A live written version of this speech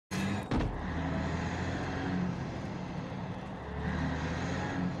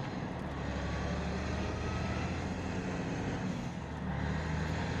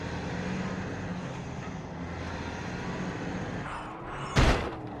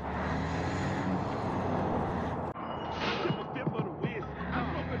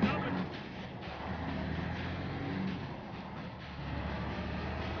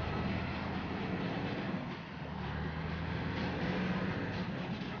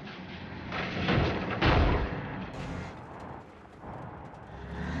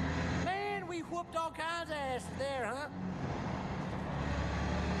chest there, huh?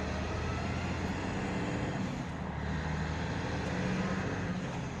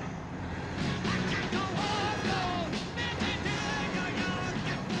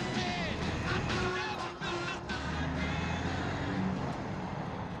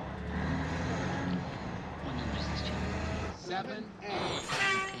 What number is this, Jim? 7A.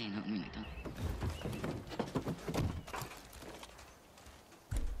 Okay, no, really, don't.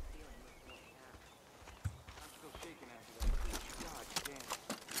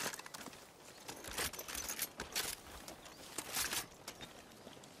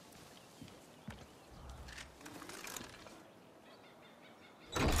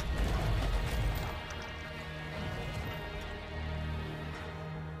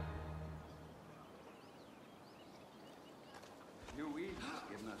 New Eden's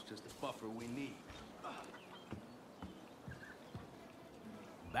giving us just the buffer we need.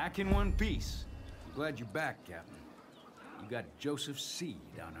 Back in one piece. I'm glad you're back, Captain. You got Joseph Seed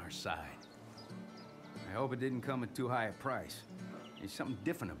on our side. I hope it didn't come at too high a price. There's something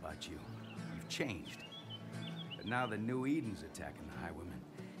different about you. You've changed. But now the New Eden's attacking the Highwaymen.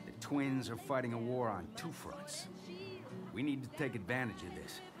 The twins are fighting a war on two fronts. We need to take advantage of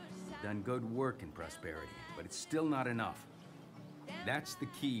this. We've done good work in Prosperity, but it's still not enough. That's the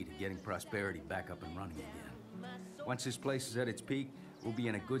key to getting Prosperity back up and running again. Once this place is at its peak, we'll be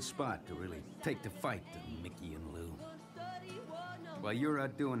in a good spot to really take the fight to Mickey and Lou. While you're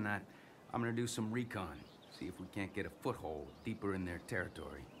out doing that, I'm gonna do some recon, see if we can't get a foothold deeper in their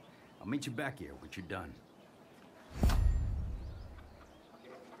territory. I'll meet you back here once you're done.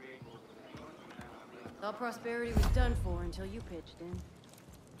 Thought Prosperity was done for until you pitched in.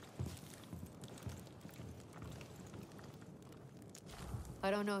 I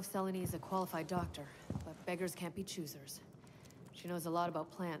don't know if Selene is a qualified doctor, but beggars can't be choosers. She knows a lot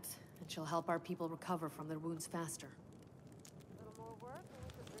about plants, and she'll help our people recover from their wounds faster. A little more work, and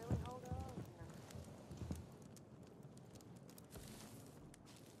we could really hold our own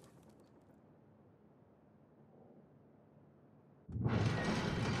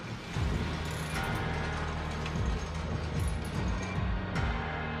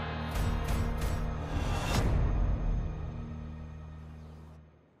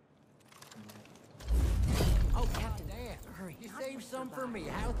Oh, Captain, here. Hurry. you saved some for me.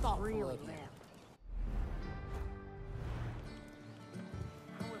 How thoughtful Really, of you.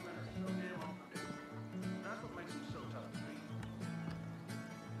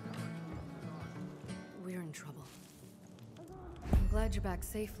 We're in trouble. I'm glad you're back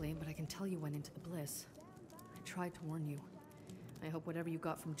safely, but I can tell you went into the Bliss. I tried to warn you. I hope whatever you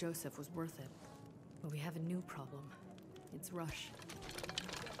got from Joseph was worth it. But we have a new problem. It's Rush.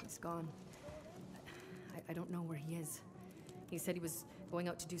 He's gone. I don't know where he is. He said he was going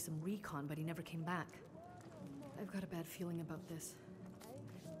out to do some recon, but he never came back. I've got a bad feeling about this.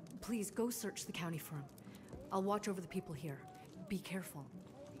 Please, go search the county for him. I'll watch over the people here. Be careful.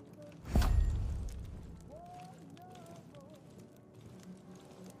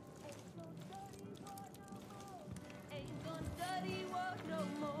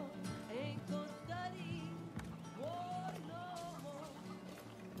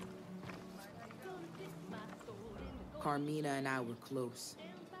 Carmina and I were close.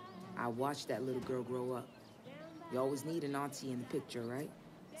 I watched that little girl grow up. You always need an auntie in the picture, right?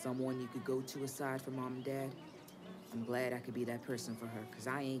 Someone you could go to aside from mom and dad. I'm glad I could be that person for her, because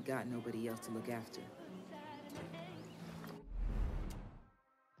I ain't got nobody else to look after.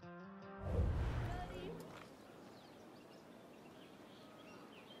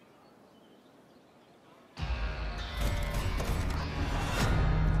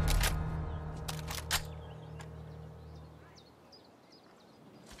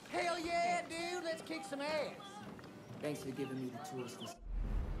 Hell yeah, dude! Let's kick some ass! Thanks for giving me the tools to...